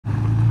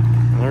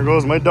There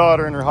goes my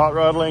daughter in her hot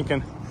rod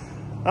Lincoln.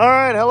 All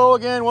right, hello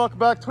again. Welcome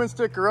back to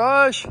TwinStick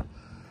Garage,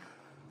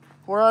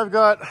 where I've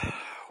got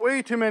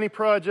way too many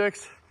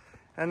projects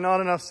and not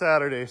enough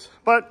Saturdays.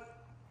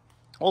 But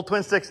old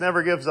TwinSticks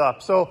never gives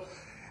up. So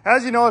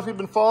as you know, if you've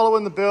been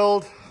following the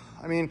build,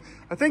 I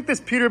think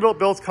this Peterbilt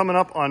build's coming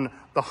up on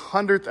the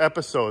 100th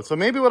episode. So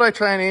maybe what I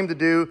try and aim to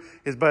do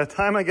is by the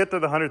time I get to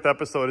the 100th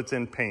episode, it's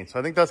in paint. So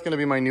I think that's going to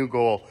be my new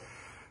goal.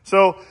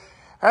 So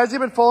as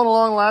you've been following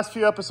along the last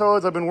few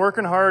episodes, I've been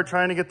working hard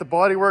trying to get the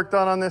body work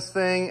done on this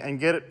thing and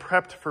get it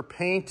prepped for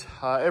paint.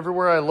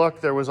 Everywhere I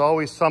looked, there was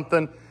always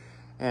something.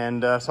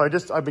 And so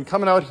I've been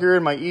coming out here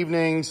in my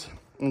evenings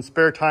in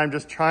spare time,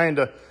 just trying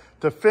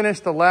to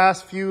finish the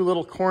last few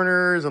little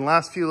corners and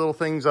last few little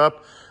things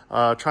up,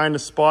 trying to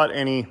spot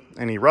any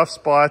rough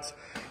spots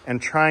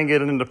and try and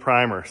get it into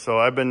primer. So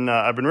I've been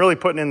really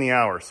putting in the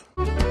hours.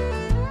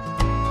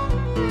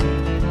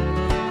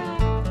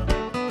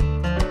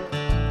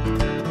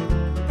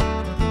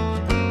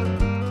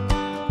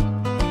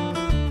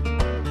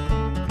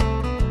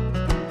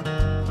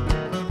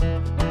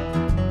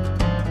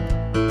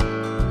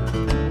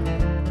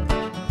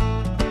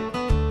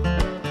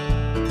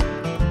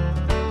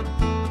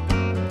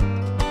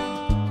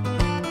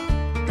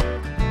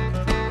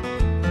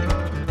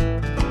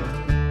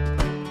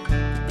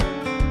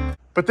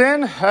 But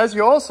then, as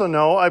you also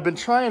know, I've been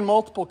trying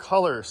multiple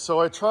colors. So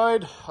I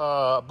tried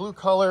a blue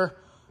color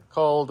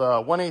called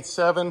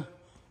 187, and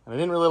I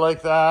didn't really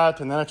like that.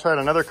 And then I tried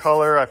another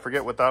color, I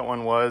forget what that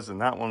one was, and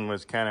that one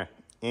was kind of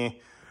eh.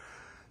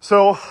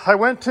 So I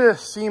went to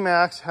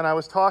CMax, and I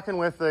was talking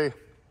with a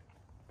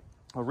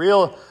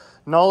real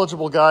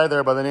knowledgeable guy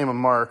there by the name of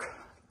Mark,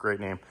 great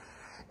name.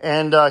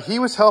 And he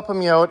was helping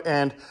me out,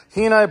 and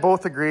he and I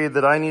both agreed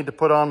that I need to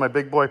put on my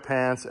big boy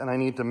pants, and I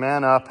need to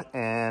man up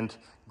and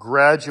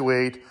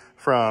graduate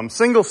from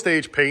single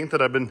stage paint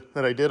that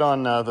I did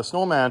on the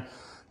Snowman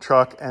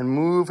truck and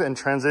move and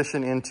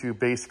transition into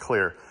base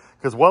clear.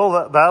 Because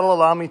what that'll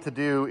allow me to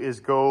do is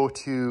go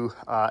to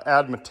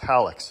add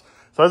metallics.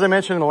 So as I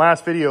mentioned in the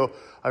last video,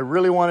 I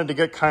really wanted to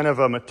get kind of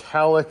a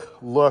metallic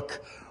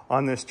look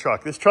on this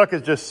truck. This truck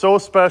is just so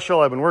special.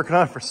 I've been working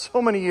on it for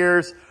so many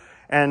years,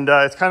 and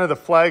it's kind of the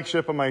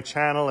flagship of my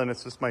channel, and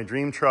it's just my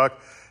dream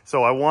truck.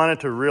 So I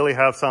wanted to really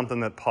have something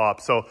that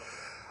pops. So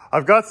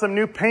I've got some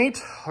new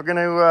paint. We're going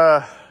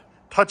to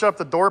touch up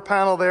the door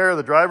panel there,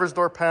 the driver's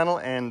door panel,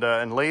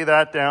 and lay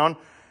that down.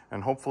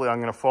 And hopefully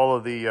I'm going to follow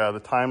the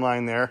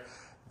timeline there.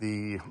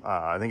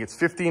 I think it's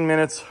 15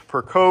 minutes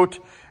per coat,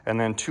 and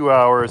then 2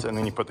 hours, and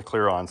then you put the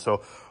clear on.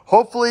 So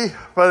hopefully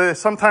by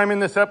sometime in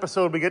this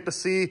episode, we get to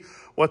see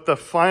what the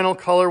final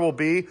color will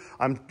be.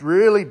 I'm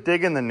really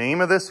digging the name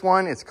of this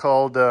one. It's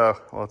called,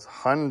 it's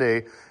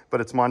Hyundai,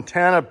 but it's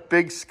Montana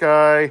Big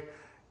Sky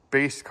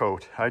base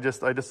coat. I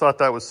just thought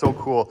that was so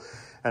cool.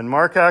 And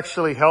Mark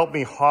actually helped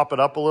me hop it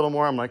up a little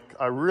more. I'm like,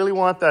 I really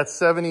want that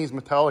 70s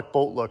metallic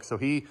boat look. So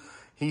he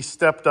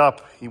stepped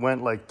up. He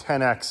went like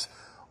 10x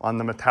on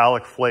the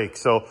metallic flake.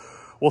 So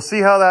we'll see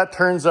how that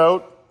turns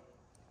out.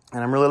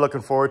 And I'm really looking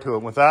forward to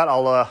it. With that,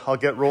 I'll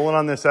get rolling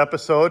on this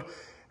episode.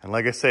 And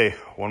like I say,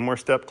 one more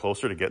step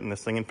closer to getting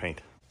this thing in paint.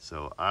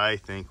 So I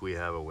think we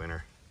have a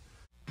winner.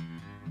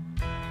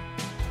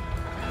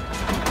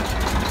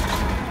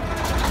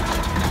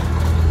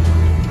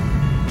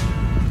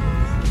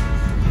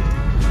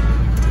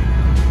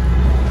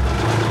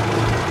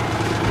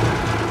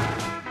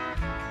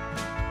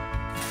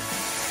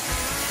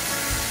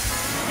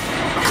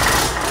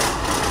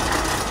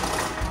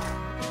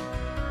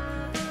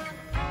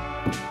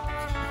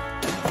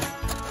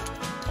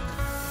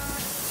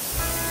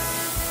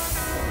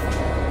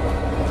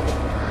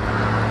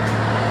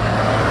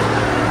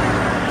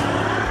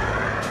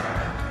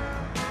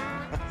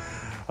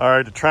 All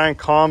right, to try and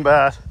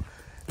combat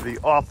the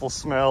awful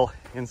smell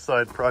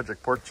inside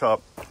Project Pork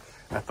Chop,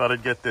 I thought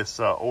I'd get this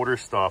odor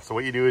stuff. So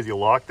what you do is you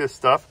lock this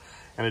stuff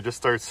and it just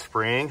starts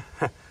spraying.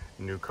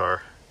 New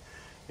car.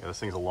 Yeah, this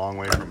thing's a long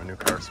way from a new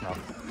car smell.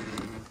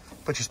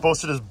 But you're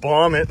supposed to just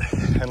bomb it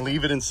and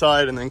leave it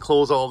inside and then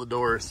close all the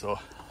doors. So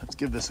let's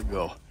give this a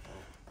go.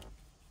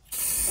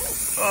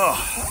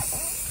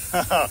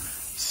 Oh,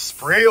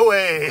 spray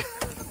away.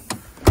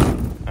 All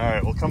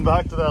right, we'll come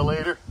back to that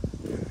later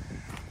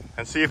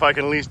and see if I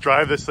can at least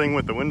drive this thing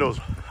with the windows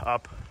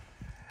up.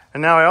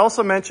 And now I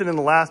also mentioned in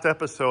the last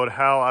episode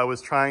how I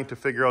was trying to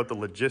figure out the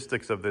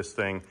logistics of this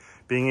thing,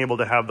 being able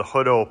to have the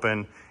hood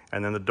open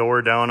and then the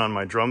door down on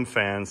my drum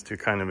fans to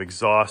kind of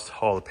exhaust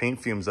all the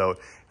paint fumes out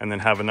and then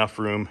have enough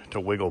room to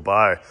wiggle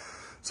by.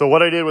 So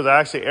what I did was I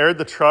actually aired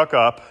the truck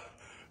up,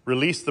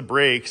 released the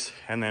brakes,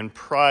 and then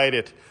pried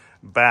it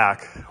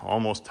back,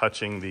 almost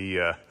touching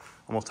the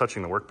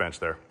workbench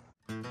there.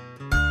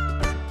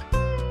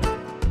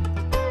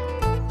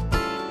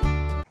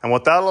 And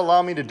what that'll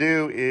allow me to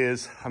do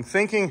is, I'm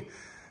thinking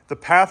the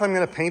path I'm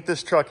going to paint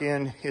this truck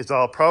in is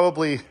I'll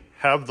probably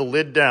have the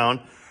lid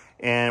down,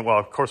 and well,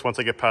 of course, once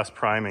I get past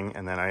priming,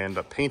 and then I end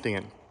up painting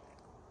it.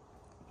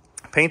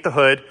 Paint the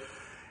hood,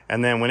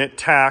 and then when it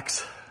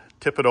tacks,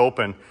 tip it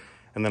open,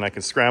 and then I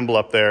can scramble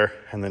up there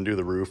and then do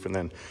the roof and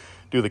then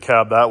do the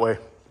cab that way.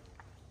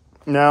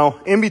 Now,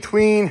 in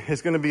between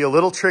is going to be a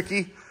little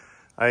tricky.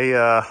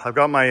 I've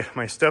got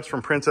my steps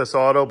from Princess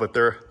Auto, but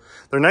they're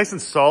nice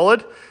and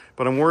solid,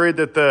 but I'm worried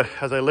that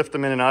as I lift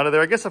them in and out of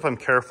there, I guess if I'm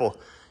careful,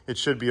 it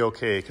should be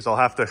okay, because I'll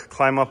have to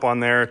climb up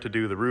on there to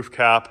do the roof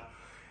cap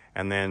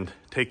and then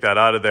take that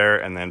out of there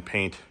and then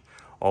paint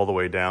all the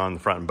way down the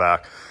front and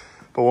back.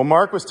 But what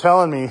Mark was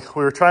telling me,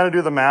 we were trying to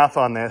do the math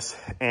on this,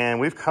 and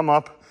we've come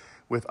up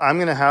with, I'm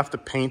going to have to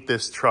paint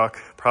this truck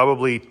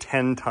probably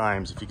 10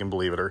 times, if you can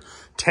believe it, or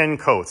 10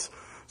 coats.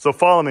 So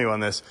follow me on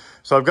this.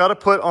 So I've got to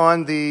put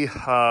on the,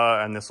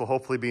 and this will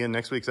hopefully be in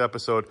next week's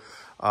episode,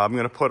 I'm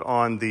going to put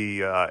on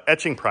the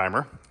etching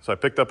primer. So I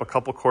picked up a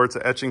couple quarts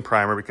of etching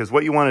primer, because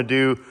what you want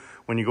to do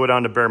when you go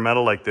down to bare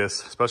metal like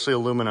this, especially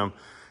aluminum,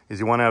 is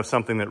you want to have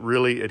something that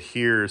really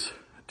adheres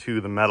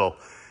to the metal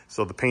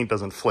so the paint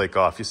doesn't flake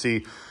off. You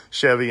see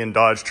Chevy and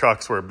Dodge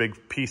trucks where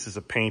big pieces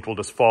of paint will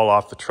just fall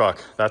off the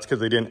truck. That's because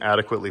they didn't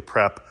adequately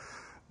prep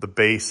the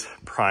base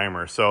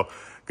primer. So I'm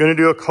going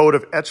to do a coat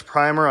of etch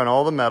primer on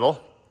all the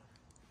metal,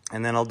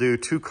 and then I'll do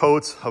 2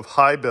 coats of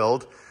high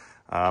build,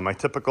 my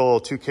typical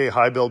 2K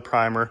high build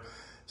primer.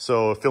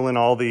 So fill in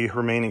all the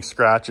remaining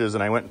scratches,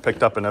 and I went and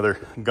picked up another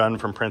gun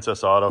from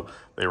Princess Auto.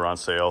 They were on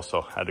sale,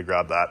 so I had to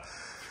grab that.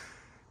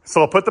 So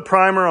I'll put the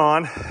primer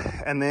on,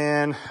 and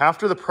then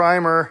after the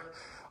primer,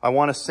 I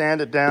want to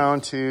sand it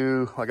down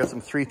to, I got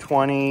some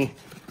 320.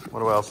 What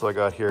else do I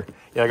got here?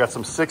 Yeah, I got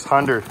some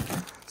 600.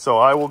 So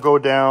I will go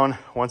down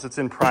once it's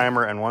in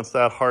primer, and once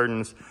that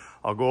hardens,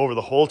 I'll go over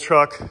the whole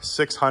truck,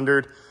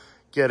 600,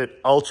 get it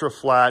ultra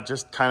flat,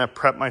 just kind of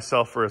prep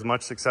myself for as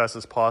much success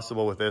as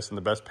possible with this and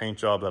the best paint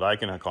job that I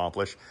can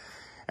accomplish.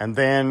 And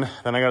then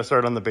I got to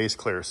start on the base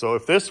clear. So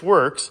if this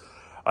works,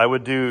 I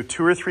would do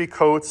 2 or 3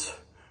 coats,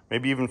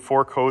 maybe even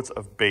 4 coats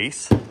of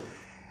base.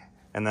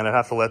 And then I'd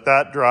have to let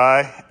that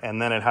dry,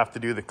 and then I'd have to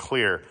do the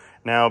clear.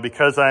 Now,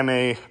 because I'm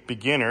a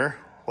beginner,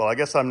 well, I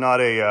guess I'm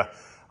not a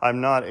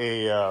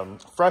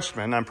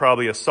freshman. I'm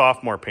probably a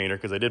sophomore painter,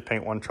 because I did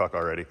paint 1 truck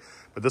already,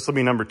 but this will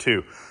be number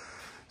 2.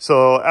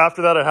 So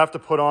after that, I'd have to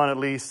put on at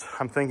least,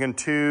 I'm thinking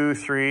 2,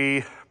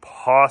 3,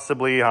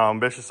 possibly, how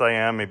ambitious I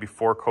am, maybe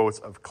 4 coats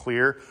of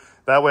clear.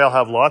 That way I'll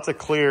have lots of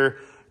clear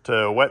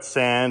to wet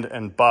sand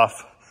and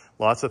buff,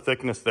 lots of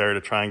thickness there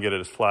to try and get it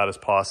as flat as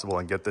possible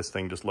and get this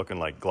thing just looking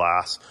like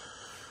glass.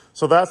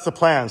 So that's the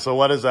plan. So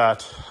what is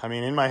that? I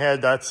mean, in my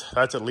head, that's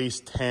at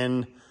least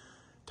 10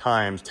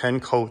 times, 10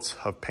 coats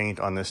of paint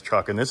on this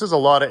truck. And this is a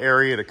lot of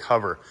area to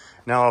cover.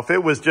 Now, if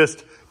it was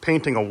just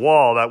painting a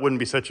wall, that wouldn't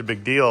be such a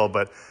big deal,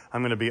 but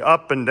I'm going to be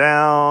up and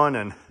down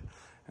and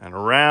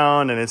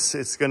around, and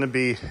it's going to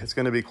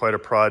be quite a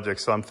project.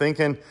 So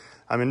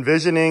I'm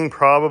envisioning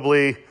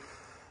probably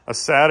a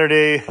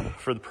Saturday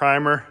for the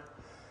primer,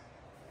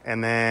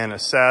 and then a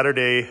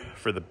Saturday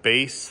for the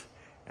base,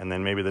 and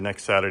then maybe the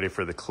next Saturday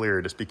for the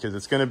clear, just because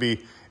it's going to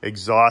be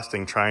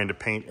exhausting trying to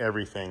paint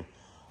everything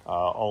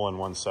all in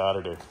one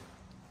Saturday.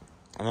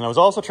 And then I was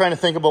also trying to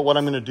think about what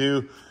I'm going to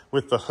do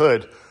with the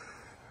hood.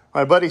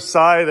 My buddy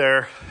Cy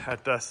there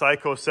at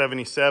Psycho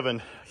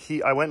 77,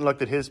 I went and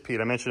looked at his Pete.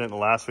 I mentioned it in the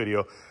last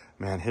video.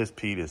 Man, his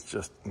Pete is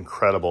just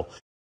incredible.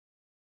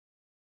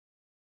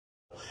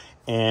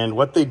 And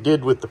what they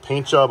did with the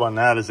paint job on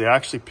that is they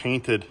actually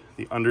painted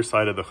the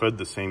underside of the hood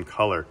the same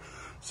color.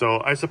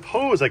 So I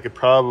suppose I could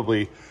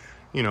probably,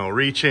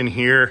 reach in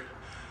here.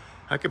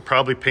 I could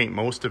probably paint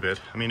most of it.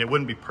 I mean, it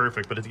wouldn't be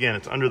perfect, but again,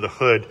 it's under the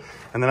hood.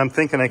 And then I'm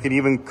thinking I could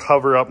even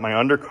cover up my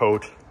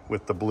undercoat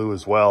with the blue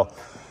as well.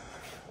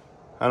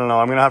 I don't know,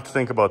 I'm gonna have to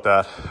think about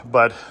that.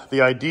 But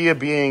the idea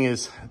being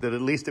is that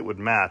at least it would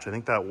match. I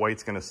think that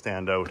white's gonna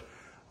stand out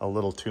a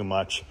little too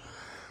much.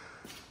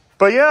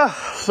 But yeah,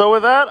 so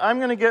with that,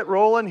 I'm gonna get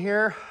rolling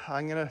here.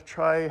 I'm gonna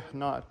try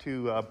not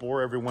to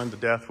bore everyone to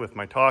death with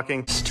my talking.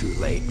 It's too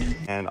late.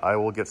 And I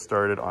will get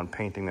started on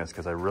painting this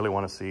because I really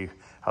wanna see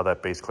how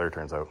that base clear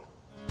turns out.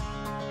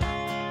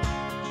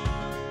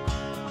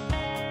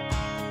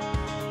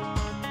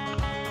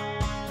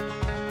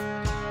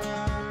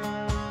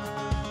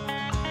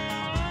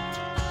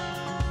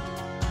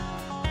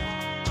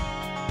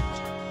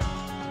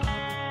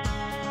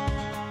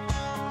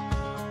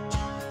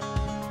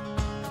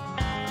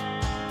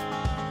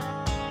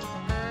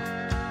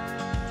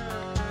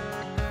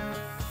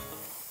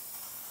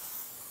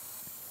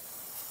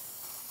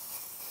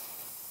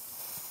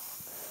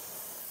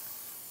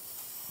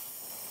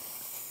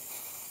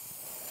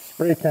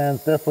 Spray can's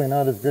definitely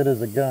not as good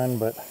as a gun,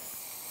 but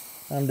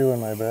I'm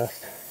doing my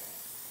best.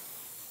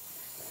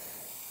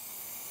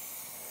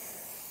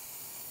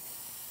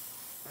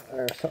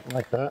 Or something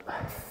like that.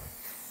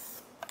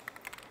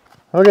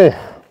 Okay.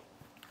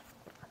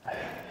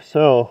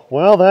 So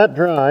while that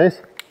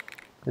dries,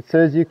 it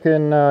says you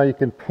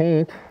can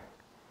paint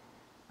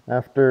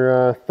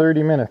after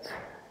 30 minutes.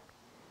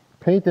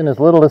 Paint in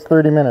as little as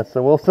 30 minutes.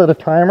 So we'll set a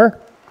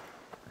timer,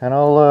 and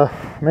I'll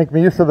make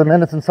me use of the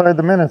minutes inside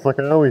the minutes like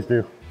I always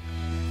do.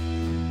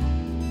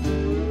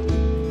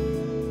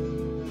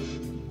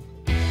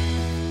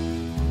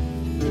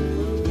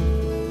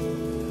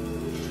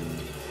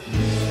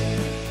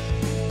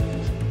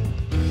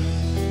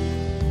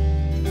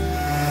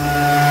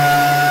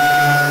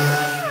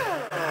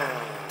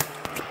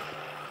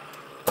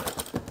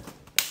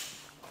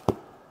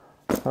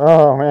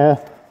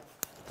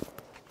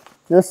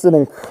 Just an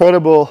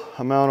incredible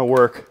amount of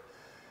work.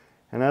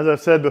 And as I've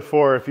said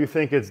before, if you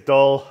think it's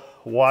dull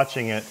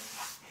watching it,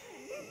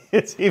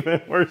 it's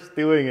even worse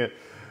doing it.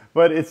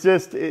 But it's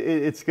just,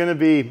 it's going to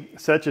be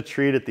such a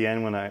treat at the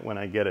end when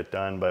I get it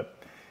done.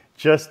 But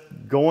just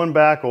going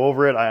back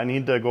over it, I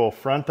need to go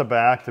front to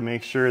back to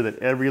make sure that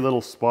every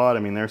little spot, I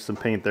mean, there's some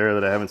paint there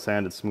that I haven't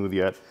sanded smooth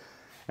yet,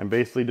 and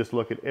basically just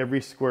look at every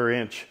square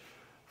inch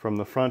from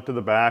the front to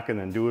the back and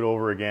then do it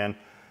over again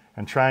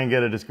and try and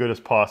get it as good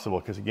as possible.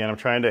 Because again, I'm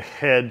trying to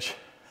hedge.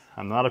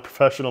 I'm not a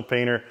professional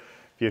painter.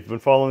 If you've been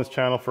following this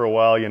channel for a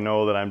while, you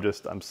know that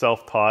I'm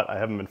self-taught. I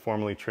haven't been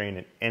formally trained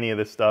in any of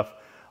this stuff,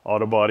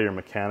 auto body or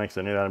mechanics,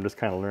 any of that. I'm just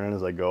kind of learning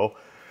as I go.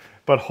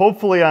 But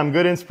hopefully I'm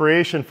good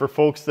inspiration for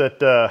folks that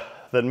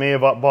that may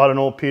have bought an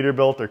old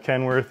Peterbilt or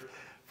Kenworth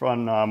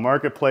from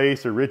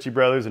Marketplace or Ritchie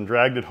Brothers and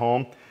dragged it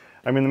home.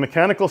 I mean, the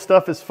mechanical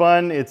stuff is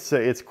fun.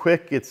 It's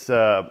quick.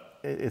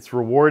 It's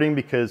rewarding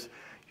because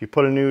if you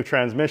put a new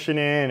transmission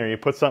in or you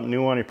put something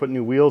new on, you put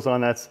new wheels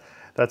on, that's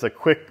a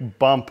quick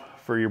bump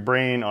for your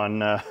brain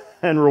on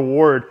and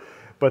reward.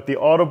 But the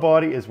auto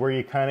body is where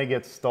you kind of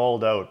get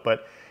stalled out.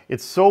 But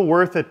it's so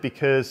worth it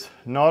because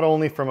not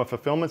only from a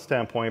fulfillment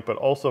standpoint, but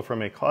also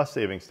from a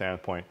cost-saving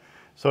standpoint.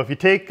 So if you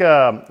take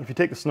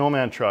the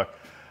Snowman truck,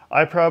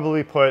 I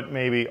probably put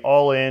maybe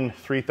all in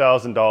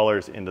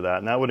 $3,000 into that,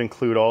 and that would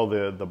include all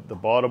the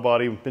auto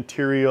body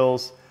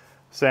materials,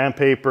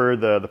 sandpaper,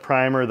 the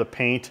primer, the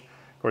paint.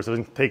 Of course, it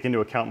doesn't take into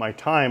account my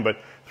time, but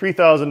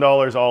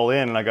 $3,000 all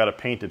in, and I got a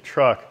painted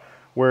truck.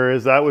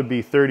 Whereas that would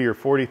be $30,000 or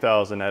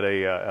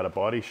 $40,000 at a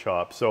body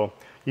shop. So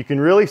you can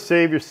really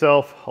save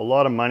yourself a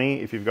lot of money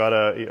if you've got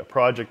a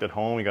project at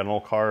home, you got an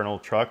old car, an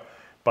old truck,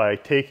 by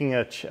taking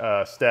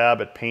a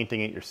stab at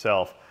painting it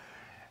yourself.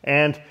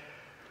 And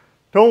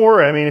don't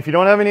worry, I mean, if you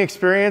don't have any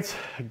experience,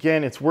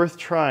 again, it's worth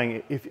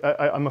trying.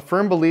 I'm a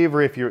firm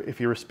believer if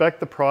you respect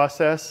the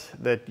process,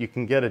 that you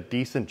can get a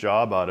decent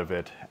job out of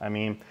it. I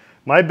mean,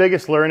 my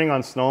biggest learning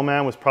on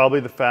Snowman was probably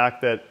the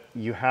fact that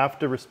you have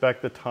to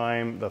respect the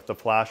time, the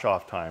flash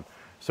off time.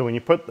 So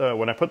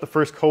when I put the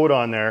first coat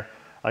on there,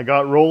 I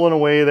got rolling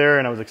away there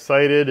and I was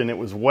excited and it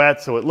was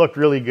wet, so it looked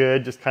really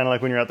good, just kind of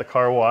like when you're at the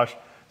car wash.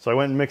 So I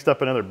went and mixed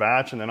up another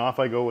batch and then off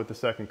I go with the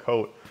second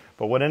coat.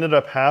 But what ended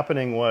up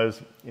happening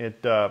was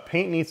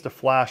paint needs to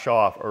flash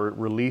off or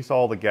release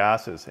all the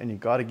gases, and you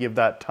got to give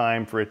that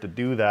time for it to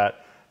do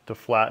that to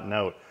flatten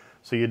out.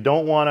 So you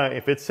don't want to,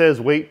 if it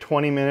says wait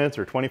 20 minutes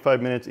or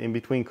 25 minutes in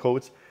between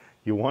coats,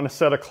 you want to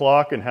set a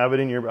clock and have it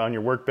on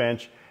your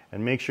workbench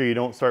and make sure you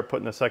don't start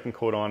putting the second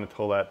coat on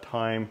until that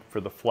time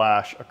for the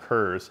flash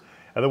occurs.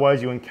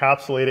 Otherwise you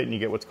encapsulate it and you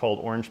get what's called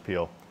orange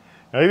peel.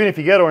 Now even if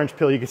you get orange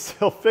peel, you can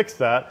still fix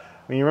that.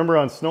 I mean, you remember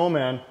on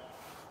Snowman,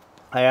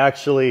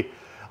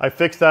 I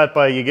fixed that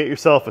by, you get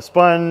yourself a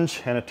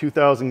sponge and a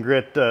 2000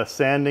 grit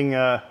sanding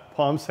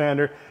palm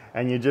sander,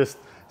 and you just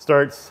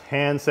start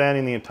hand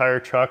sanding the entire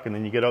truck, and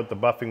then you get out the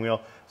buffing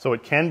wheel. So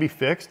it can be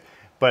fixed,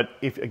 but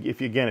if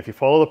you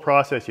follow the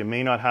process, you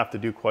may not have to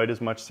do quite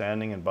as much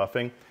sanding and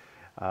buffing.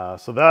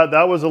 So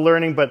that was a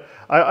learning, but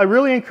I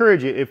really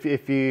encourage you,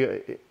 if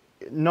you,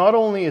 not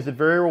only is it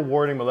very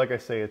rewarding, but like I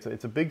say,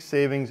 it's a big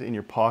savings in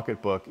your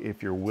pocketbook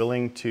if you're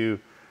willing to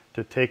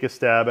take a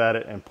stab at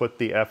it and put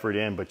the effort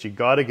in. But you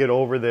got to get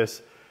over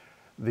this,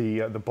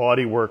 the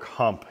body work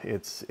hump.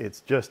 It's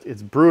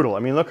brutal. I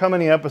mean, look how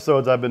many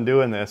episodes I've been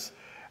doing this,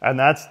 and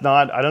that's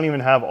not, I don't even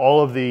have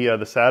all of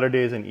the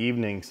Saturdays and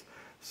evenings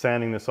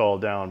sanding this all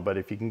down. But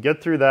if you can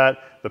get through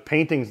that, the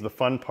painting's the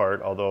fun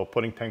part, although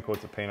putting 10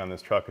 coats of paint on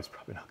this truck is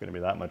probably not going to be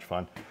that much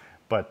fun.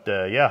 But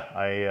yeah,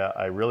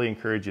 I really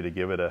encourage you to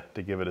give it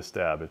a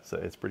stab.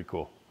 It's pretty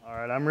cool. All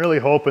right, I'm really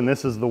hoping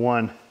this is the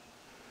one.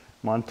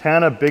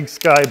 Montana Big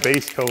Sky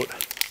base coat.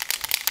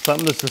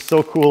 Something that's just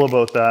so cool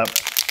about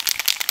that.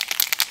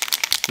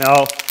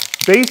 Now,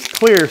 base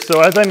clear. So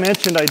as I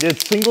mentioned, I did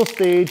single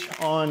stage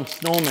on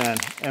Snowman,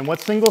 and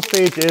what single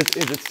stage is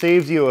it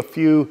saves you a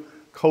few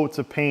coats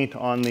of paint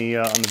on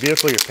the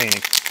vehicle you're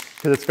painting,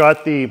 because it's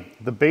got the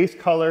base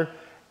color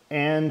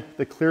and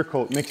the clear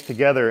coat mixed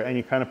together, and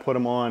you kind of put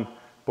them on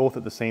both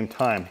at the same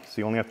time.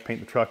 So you only have to paint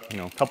the truck,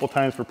 a couple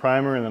times for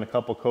primer and then a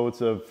couple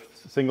coats of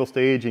single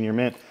stage and you're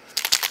mint.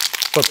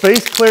 But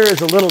base clear is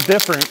a little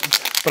different,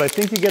 but I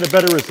think you get a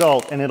better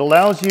result, and it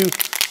allows you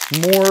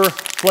more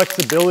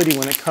flexibility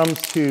when it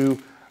comes to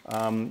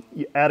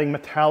adding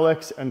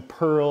metallics and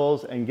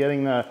pearls and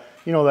getting that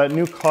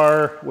new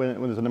car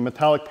when there's a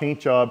metallic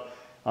paint job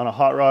on a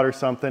hot rod or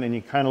something, and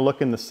you kind of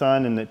look in the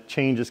sun and it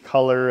changes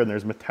color and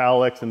there's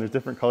metallics and there's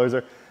different colors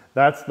there.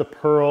 That's the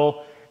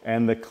pearl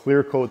and the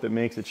clear coat that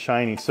makes it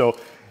shiny. So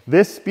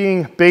this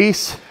being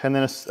base, and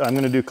then I'm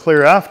going to do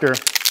clear after,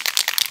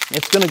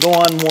 it's going to go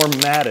on more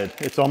matted.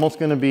 It's almost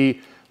going to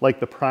be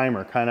like the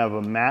primer, kind of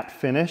a matte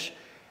finish,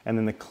 and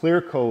then the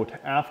clear coat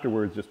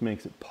afterwards just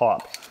makes it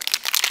pop.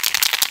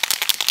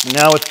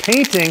 Now with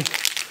painting,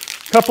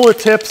 a couple of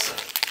tips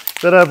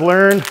that I've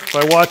learned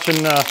by watching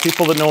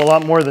people that know a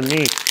lot more than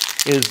me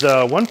is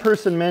one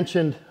person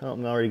mentioned, oh,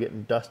 I'm already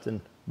getting dust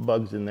and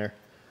bugs in there.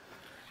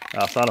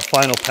 It's not a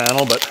final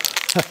panel, but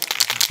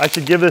I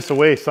should give this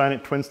away, sign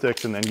it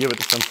TwinSticks, and then give it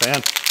to some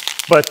fan.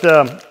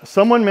 But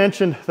someone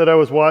mentioned that I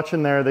was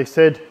watching there, they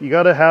said you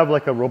got to have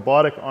like a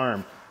robotic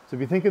arm. So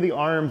if you think of the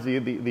arms,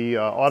 the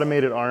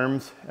automated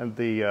arms at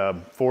the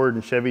Ford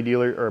and Chevy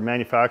dealer or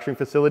manufacturing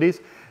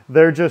facilities,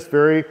 they're just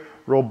very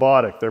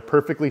robotic. They're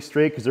perfectly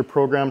straight because they're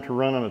programmed to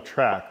run on a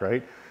track,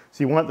 right?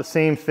 So you want the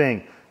same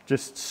thing,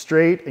 just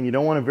straight, and you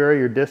don't want to vary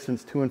your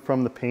distance to and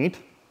from the paint.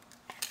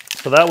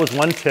 So that was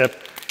one tip.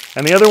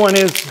 And the other one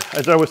is,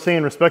 as I was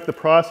saying, respect the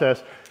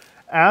process.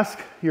 Ask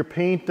your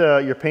paint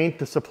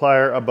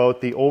supplier about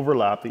the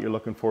overlap that you're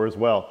looking for as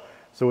well.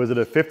 So is it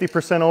a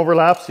 50%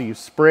 overlap? So you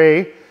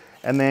spray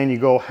and then you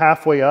go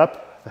halfway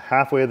up,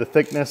 halfway of the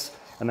thickness,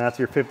 and that's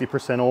your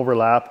 50%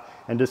 overlap,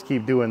 and just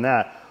keep doing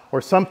that.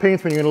 Or some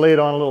paints, when you're gonna lay it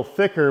on a little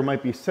thicker,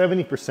 might be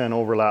 70%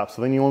 overlap.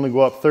 So then you only go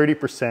up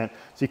 30%. So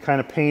you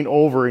kind of paint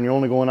over and you're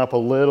only going up a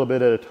little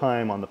bit at a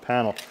time on the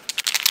panel.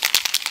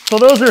 So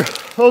those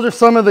are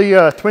some of the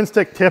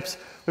TwinStick tips.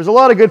 There's a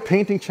lot of good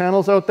painting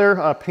channels out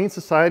there. Paint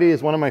Society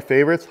is one of my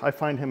favorites. I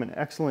find him an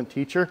excellent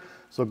teacher.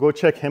 So go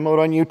check him out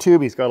on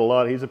YouTube. He's got a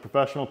lot. He's a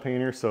professional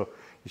painter, so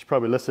you should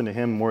probably listen to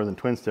him more than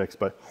TwinSticks.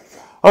 But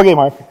okay,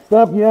 Mark,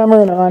 stop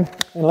yammering on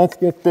and let's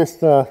get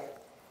this.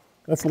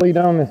 Let's lay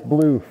down this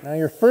blue. Now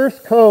your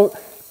first coat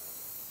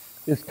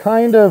is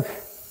kind of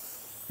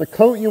the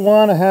coat you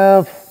want to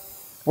have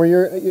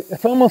where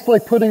it's almost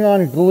like putting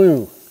on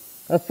glue.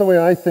 That's the way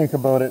I think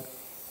about it.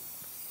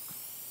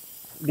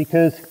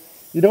 Because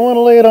you don't want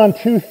to lay it on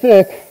too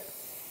thick.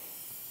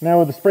 Now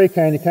with the spray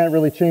can, you can't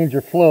really change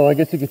your flow. I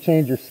guess you could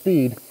change your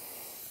speed.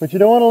 But you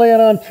don't want to lay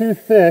it on too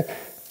thick.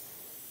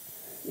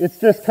 It's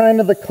just kind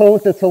of the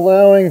coat that's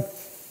allowing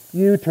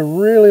you to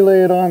really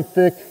lay it on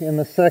thick in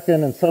the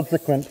second and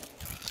subsequent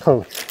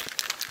coats.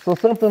 So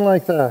something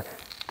like that.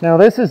 Now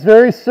this is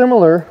very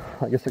similar.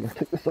 I guess I can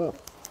take this off.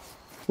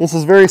 This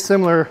is very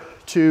similar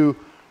to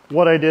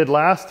what I did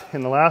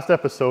in the last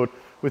episode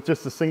with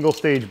just a single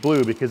stage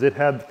blue, because it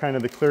had kind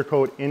of the clear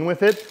coat in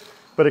with it,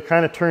 but it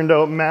kind of turned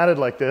out matted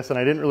like this and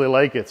I didn't really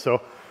like it.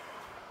 So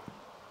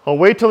I'll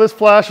wait till this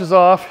flashes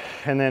off,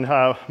 and then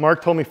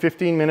Mark told me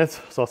 15 minutes,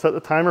 so I'll set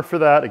the timer for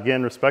that.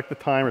 Again, respect the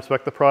time,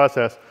 respect the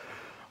process.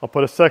 I'll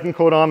put a second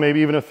coat on, maybe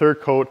even a third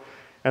coat,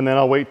 and then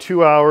I'll wait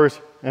 2 hours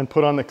and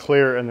put on the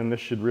clear, and then this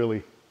should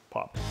really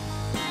pop.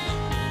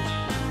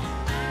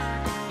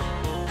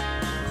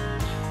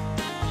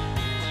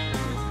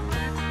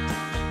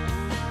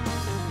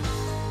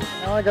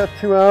 Now I got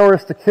 2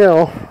 hours to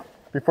kill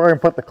before I can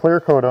put the clear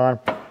coat on.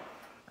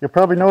 You'll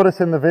probably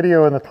notice in the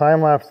video, in the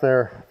time lapse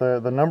there,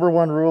 the number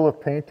one rule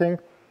of painting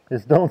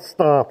is don't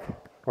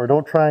stop or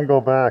don't try and go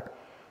back.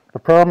 The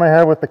problem I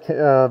had with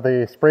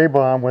the spray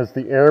bomb was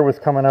the air was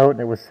coming out,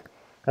 and it was,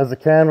 as the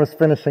can was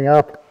finishing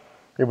up,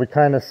 it would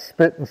kind of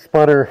spit and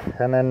sputter,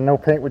 and then no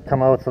paint would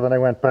come out, so then I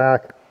went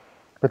back.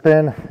 But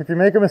then if you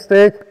make a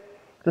mistake,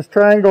 just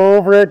try and go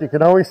over it. You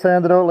can always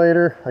sand it out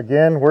later.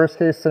 Again, worst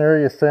case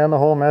scenario, you sand the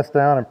whole mess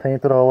down and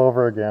paint it all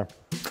over again.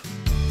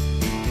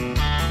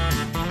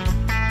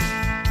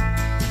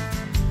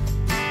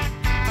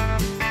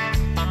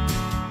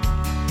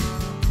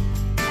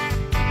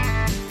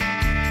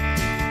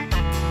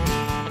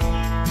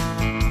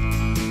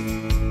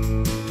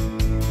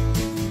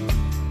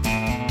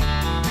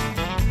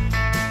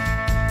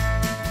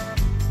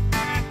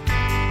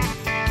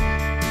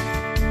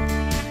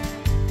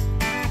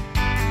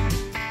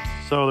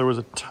 So there was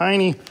a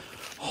tiny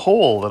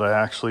hole that I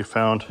actually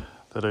found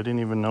that I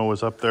didn't even know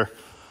was up there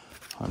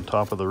on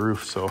top of the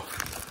roof. So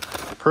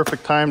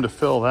perfect time to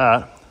fill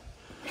that.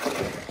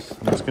 So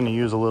I'm just going to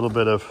use a little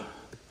bit of,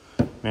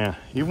 man,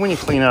 even when you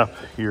clean up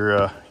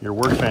your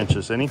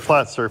workbenches, any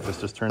flat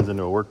surface just turns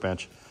into a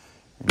workbench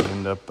and you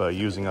end up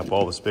using up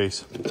all the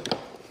space.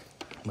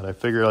 But I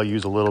figured I'll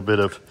use a little bit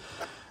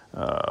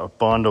of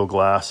Bondo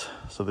glass.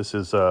 So this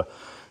is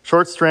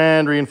short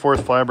strand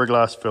reinforced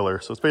fiberglass filler.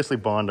 So it's basically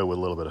Bondo with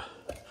a little bit of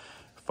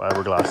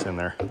fiberglass in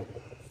there.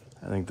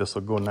 I think this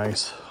will go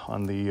nice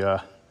on the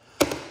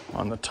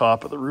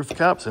top of the roof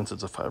cap, since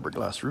it's a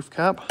fiberglass roof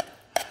cap.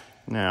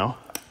 Now,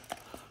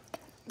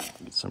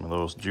 get some of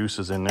those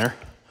juices in there.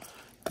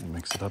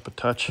 Mix it up a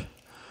touch.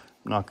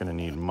 I'm not going to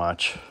need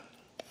much.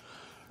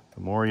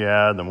 The more you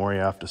add, the more you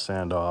have to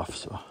sand off.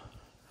 So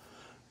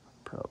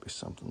probably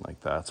something like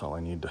that's all I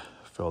need to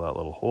fill that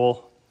little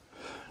hole.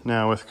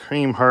 Now with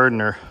cream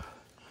hardener,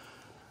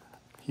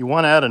 you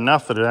want to add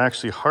enough that it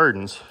actually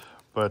hardens,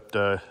 but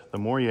the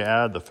more you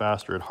add, the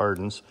faster it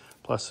hardens.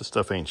 Plus this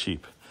stuff ain't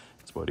cheap.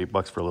 It's about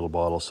 $8 for a little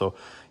bottle. So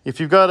if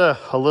you've got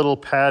a little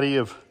patty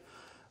of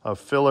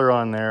filler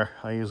on there,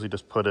 I usually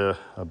just put a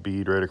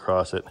bead right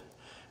across it,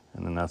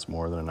 and then that's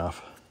more than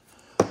enough.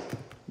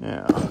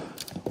 Now,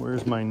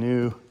 where's my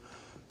new,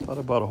 thought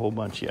I bought a whole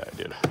bunch. Yeah, I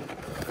did.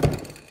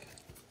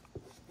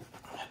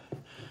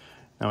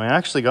 Now I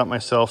actually got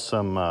myself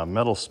some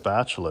metal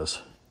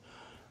spatulas.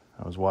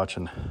 I was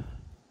watching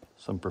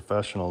some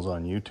professionals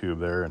on YouTube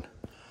there, and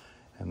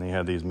they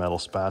had these metal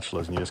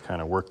spatulas, and you just kind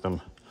of work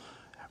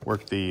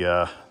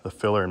the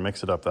filler and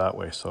mix it up that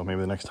way. So maybe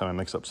the next time I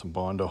mix up some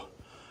Bondo,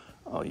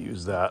 I'll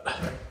use that.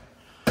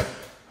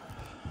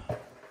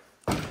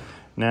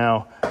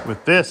 Now,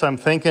 with this, I'm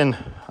thinking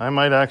I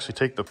might actually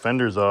take the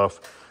fenders off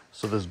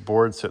so this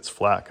board sits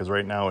flat, because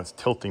right now it's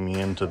tilting me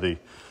into the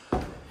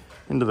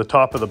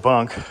top of the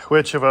bunk,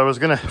 which if I was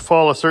going to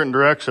fall a certain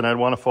direction, I'd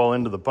want to fall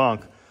into the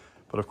bunk.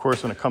 But of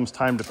course, when it comes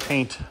time to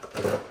paint,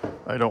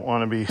 I don't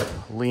want to be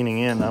leaning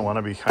in. I want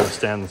to be kind of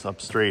standing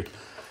up straight.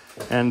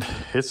 And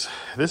this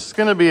is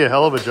going to be a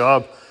hell of a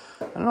job.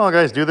 I don't know how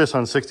guys do this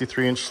on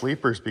 63-inch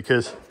sleepers,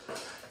 because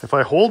if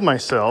I hold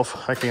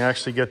myself, I can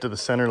actually get to the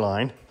center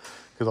line,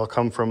 because I'll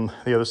come from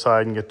the other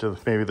side and get to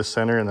maybe the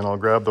center, and then I'll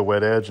grab the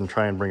wet edge and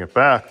try and bring it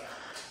back.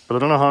 But I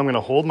don't know how I'm going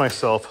to hold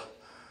myself.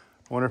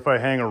 I wonder if I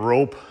hang a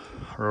rope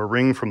or a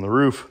ring from the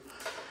roof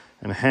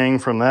and hang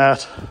from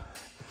that.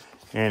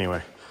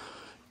 Anyway,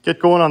 get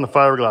going on the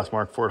fiberglass,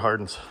 Mark, before it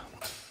hardens.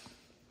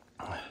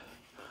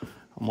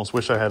 Almost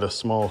wish I had a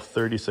small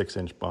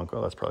 36-inch bunk.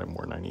 Oh, that's probably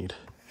more than I need.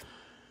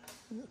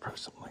 Probably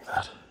something like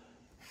that.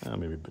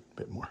 Maybe a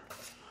bit more.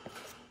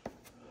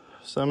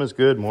 Some is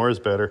good, more is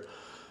better.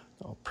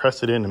 I'll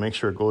press it in to make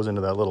sure it goes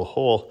into that little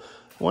hole.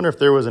 I wonder if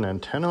there was an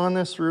antenna on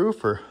this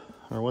roof or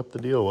what the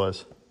deal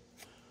was.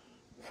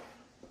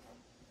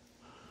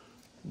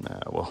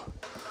 Nah, we'll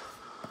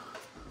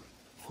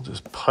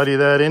just putty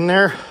that in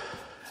there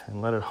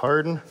and let it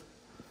harden,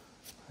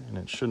 and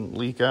it shouldn't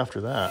leak after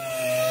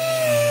that.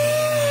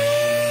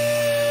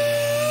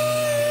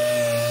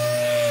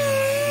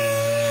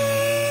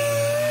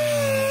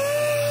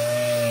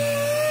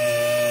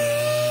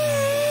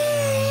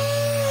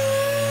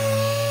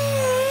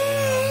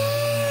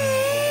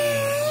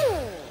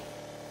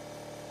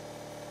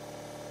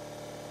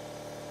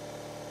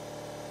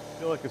 I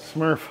feel like a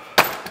Smurf,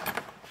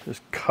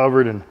 just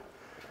covered in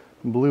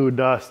blue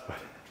dust, but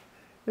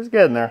it's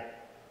getting there.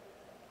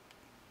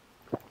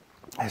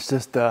 It's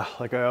just,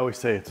 like I always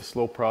say, it's a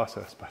slow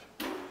process, but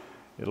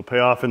it'll pay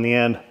off in the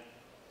end.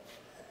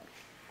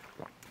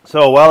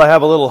 So while I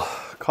have a little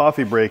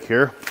coffee break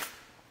here,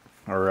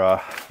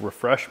 or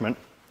refreshment,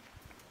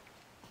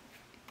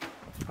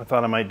 I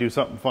thought I might do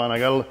something fun. I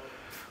got a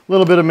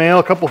little bit of mail,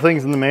 a couple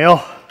things in the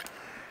mail.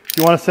 If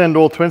you want to send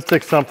old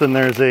TwinStick something,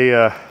 there's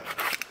a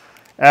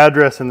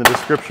address in the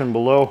description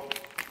below.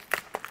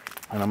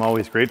 And I'm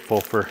always grateful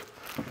for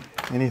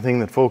anything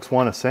that folks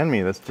want to send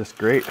me. That's just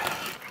great.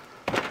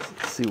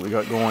 Let's see what we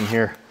got going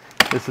here.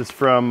 This is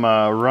from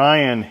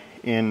Ryan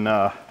in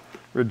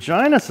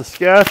Regina,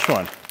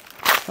 Saskatchewan.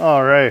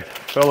 All right,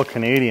 fellow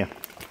Canadian.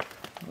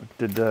 What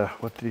did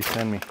he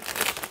send me?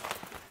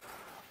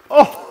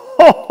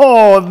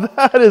 Oh,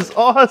 that is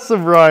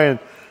awesome, Ryan.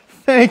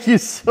 Thank you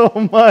so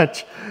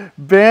much.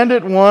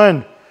 Bandit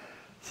 1,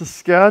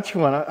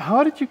 Saskatchewan.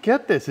 How did you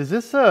get this? Is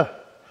this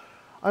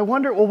I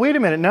wonder, well, wait a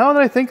minute. Now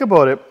that I think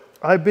about it,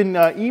 I've been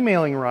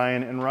emailing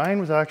Ryan, and Ryan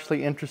was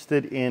actually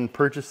interested in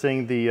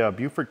purchasing the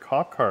Buford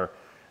cop car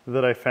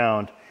that I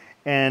found.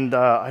 And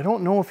I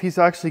don't know if he's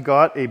actually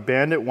got a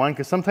Bandit 1,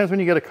 because sometimes when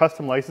you get a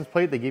custom license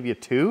plate, they give you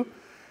 2.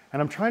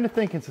 And I'm trying to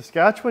think, in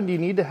Saskatchewan, do you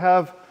need to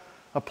have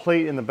a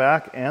plate in the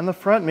back and the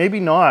front? Maybe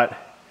not.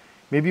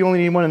 Maybe you only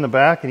need one in the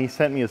back, and he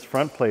sent me his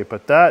front plate,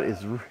 but that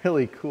is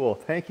really cool.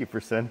 Thank you for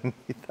sending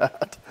me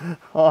that.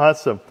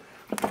 Awesome.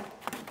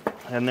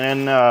 And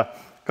then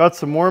got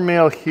some more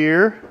mail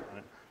here.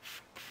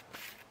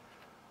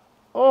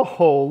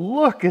 Oh,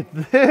 look at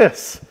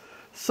this.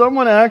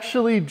 Someone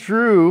actually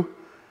drew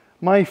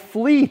my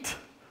fleet.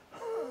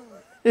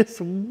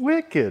 It's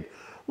wicked.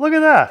 Look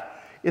at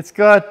that. It's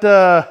got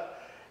the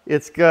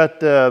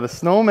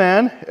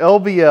Snowman,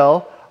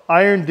 LBL,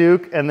 Iron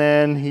Duke, and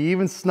then he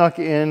even snuck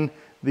in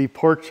the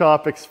Pork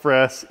Chop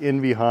Express in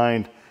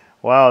behind.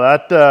 Wow,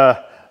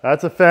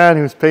 that's a fan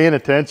who's paying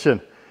attention.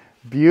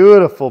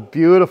 Beautiful,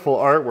 beautiful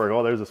artwork.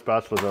 Oh, there's the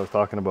spatulas I was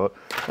talking about.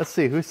 Let's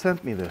see, who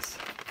sent me this?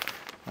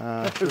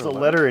 There's a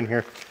letter in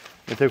here.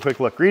 Let me take a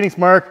quick look. Greetings,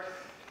 Mark.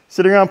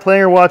 Sitting around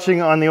playing or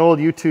watching on the old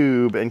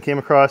YouTube and came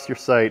across your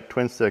site,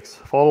 TwinSticks.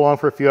 Followed along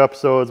for a few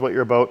episodes, what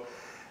you're about.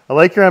 I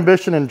like your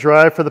ambition and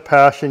drive for the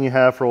passion you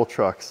have for old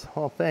trucks.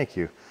 Oh, thank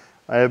you.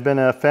 I have been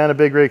a fan of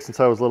big rigs since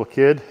I was a little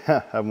kid,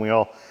 haven't we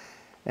all?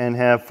 And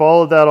have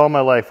followed that all my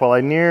life. While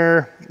I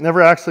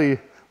never actually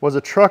was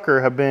a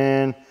trucker, have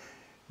been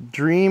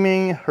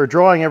dreaming or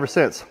drawing ever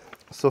since.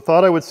 So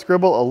thought I would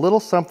scribble a little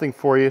something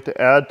for you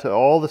to add to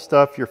all the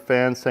stuff your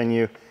fans send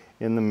you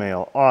in the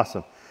mail.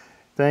 Awesome.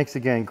 Thanks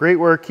again. Great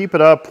work. Keep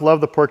it up.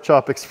 Love the Pork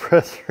Chop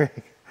Express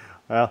rig.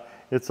 Well,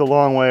 it's a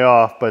long way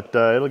off, but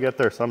it'll get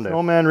there someday.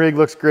 Snowman rig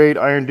looks great.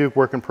 Iron Duke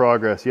work in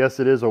progress. Yes,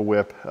 it is a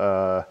whip.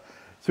 As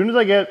soon as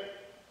I get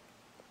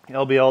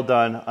LBL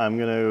done, I'm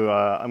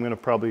gonna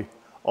probably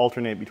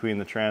alternate between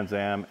the Trans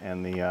Am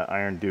and the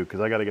Iron Duke,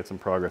 because I got to get some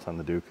progress on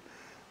the Duke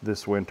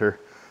this winter.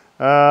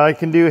 I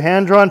can do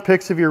hand-drawn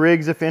pics of your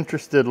rigs if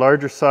interested.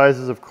 Larger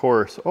sizes, of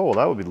course. Oh,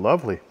 that would be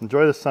lovely.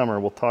 Enjoy the summer.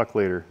 We'll talk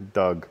later.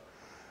 Doug.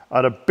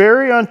 Out of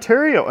Barrie,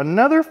 Ontario,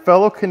 another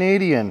fellow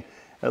Canadian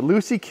at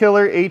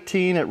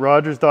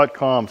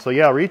lucykiller18@rogers.com. So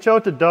yeah, reach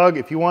out to Doug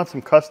if you want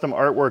some custom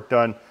artwork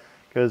done,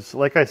 because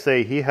like I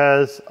say, he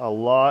has a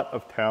lot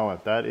of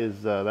talent. That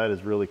is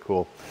really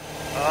cool.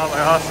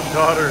 My awesome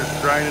daughter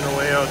is grinding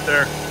away out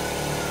there.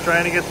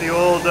 Trying to get the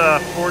old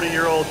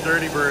 40-year-old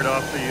Dirty Bird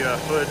off the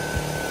hood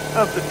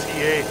of the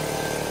TA.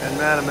 And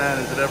man, oh man,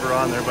 is it ever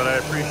on there, but I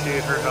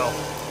appreciate her help.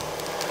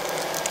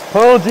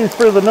 Apologies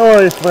for the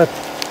noise, but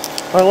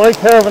I like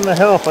having the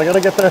help. I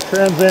gotta get that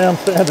Trans Am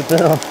sanded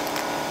down.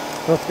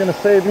 So it's gonna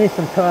save me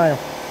some time.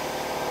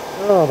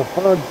 Oh, the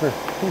bugs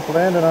keep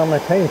landing on my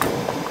paint.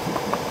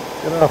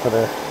 Get off of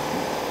there.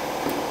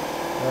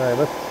 Alright,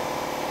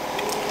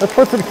 let's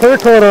put some clear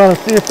coat on and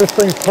see if this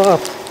thing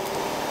pops.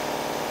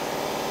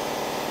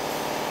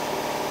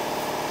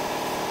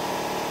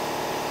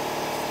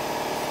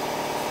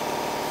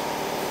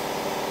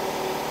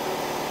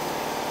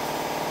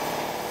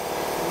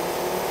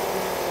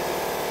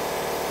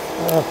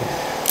 Okay.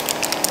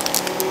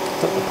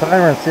 Set the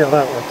timer and see how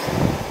that works.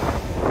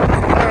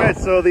 Alright,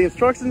 so the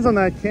instructions on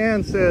that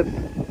can said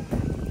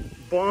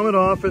bomb it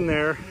off in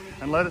there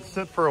and let it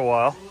sit for a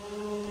while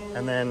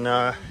and then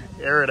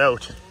air it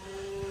out.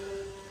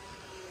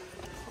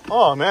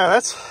 Oh man,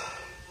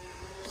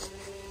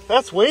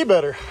 that's way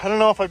better. I don't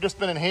know if I've just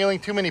been inhaling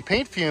too many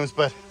paint fumes,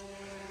 but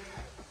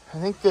I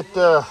think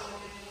that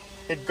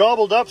it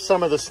gobbled up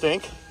some of the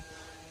stink.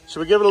 Should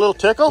we give it a little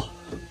tickle?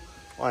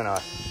 Why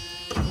not?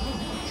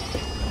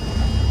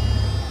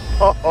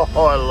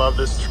 Oh, I love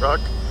this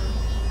truck.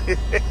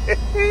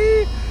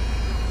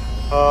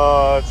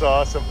 Oh, it's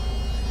awesome.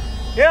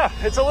 Yeah,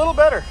 it's a little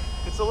better.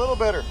 It's a little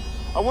better.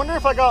 I wonder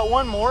if I got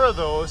one more of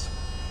those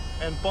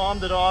and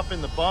bombed it off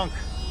in the bunk,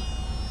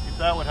 if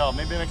that would help.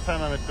 Maybe next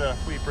time I'm at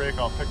Fleet Break,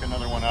 I'll pick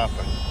another one up.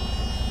 But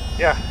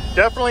yeah,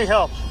 definitely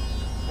helped.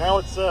 Now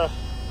it's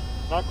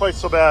not quite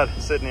so bad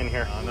sitting in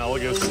here. Now we'll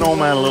give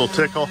Snowman a little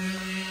tickle. So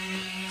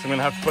I'm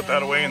gonna have to put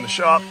that away in the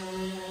shop.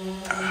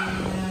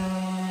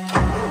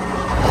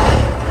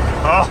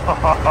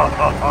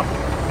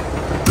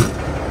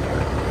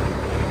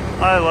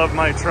 I love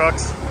my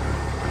trucks.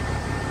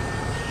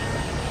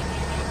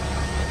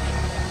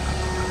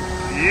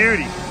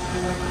 Beauty.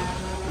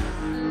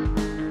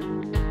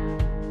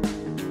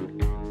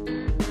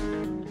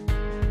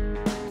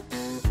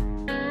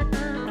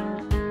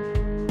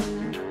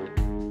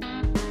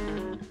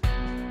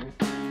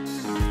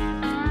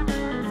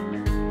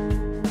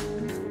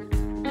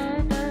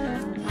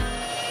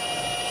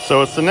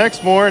 So it's the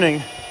next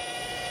morning,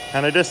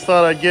 and I just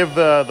thought I'd give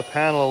the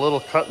panel a little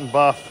cut and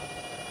buff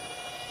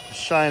to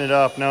shine it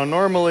up. Now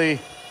normally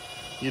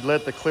you'd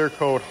let the clear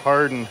coat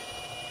harden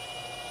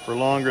for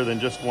longer than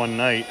just one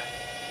night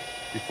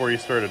before you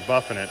started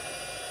buffing it.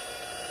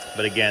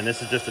 But again,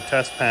 this is just a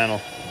test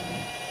panel.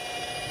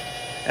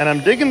 And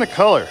I'm digging the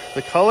color.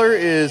 The color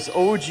is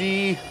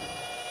OG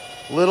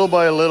little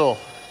by little.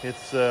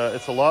 It's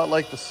a lot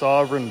like the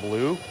Sovereign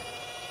Blue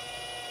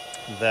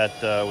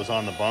that was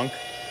on the bunk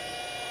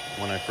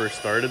when I first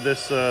started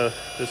this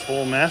this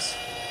whole mess.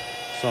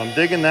 So I'm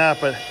digging that,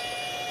 but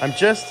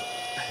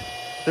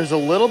there's a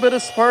little bit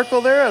of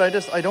sparkle there, and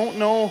I don't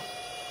know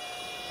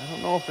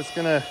if it's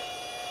gonna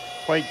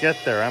quite get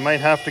there. I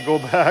might have to go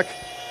back.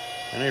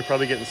 I know you're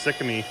probably getting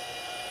sick of me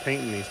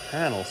painting these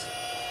panels,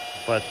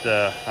 but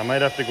I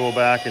might have to go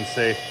back and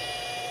say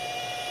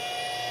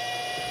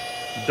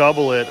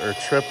double it or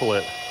triple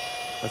it.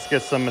 Let's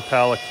get some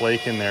metallic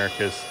flake in there,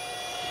 because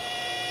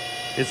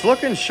it's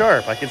looking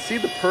sharp. I can see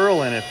the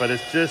pearl in it, but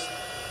it's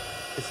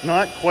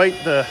not quite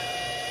the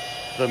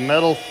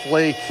metal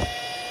flake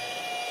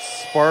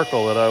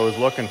sparkle that I was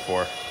looking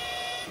for.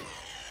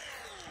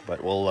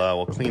 But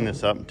we'll clean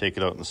this up and take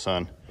it out in the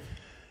sun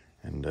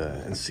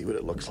and see what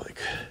it looks like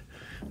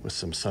with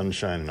some sun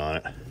shining on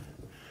it.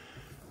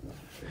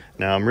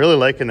 Now I'm really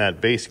liking that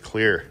base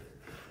clear.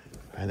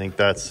 I think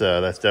that's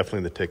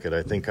definitely the ticket.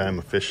 I think I'm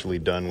officially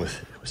done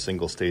with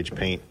single stage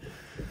paint.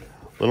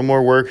 A little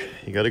more work.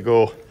 You got to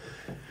go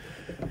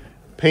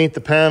paint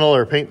the panel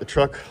or paint the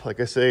truck, like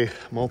I say,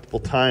 multiple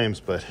times,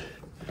 but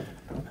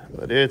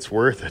it's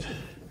worth it.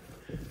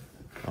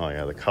 Oh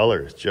yeah, the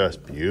color is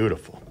just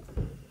beautiful.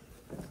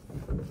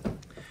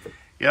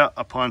 Yeah,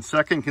 upon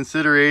second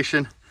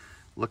consideration,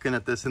 looking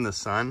at this in the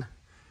sun,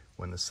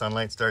 when the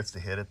sunlight starts to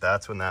hit it,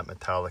 that's when that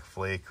metallic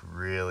flake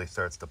really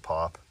starts to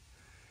pop.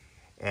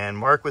 And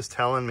Mark was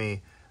telling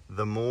me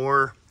the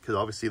more, because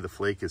obviously the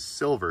flake is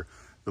silver,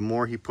 the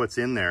more he puts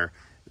in there,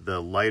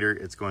 the lighter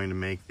it's going to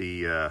make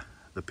the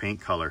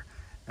paint color.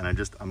 And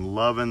I'm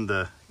loving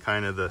the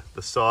kind of the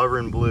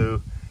Sovereign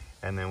Blue,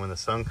 and then when the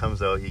sun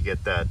comes out, you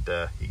get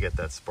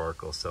that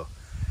sparkle. So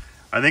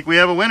I think we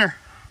have a winner.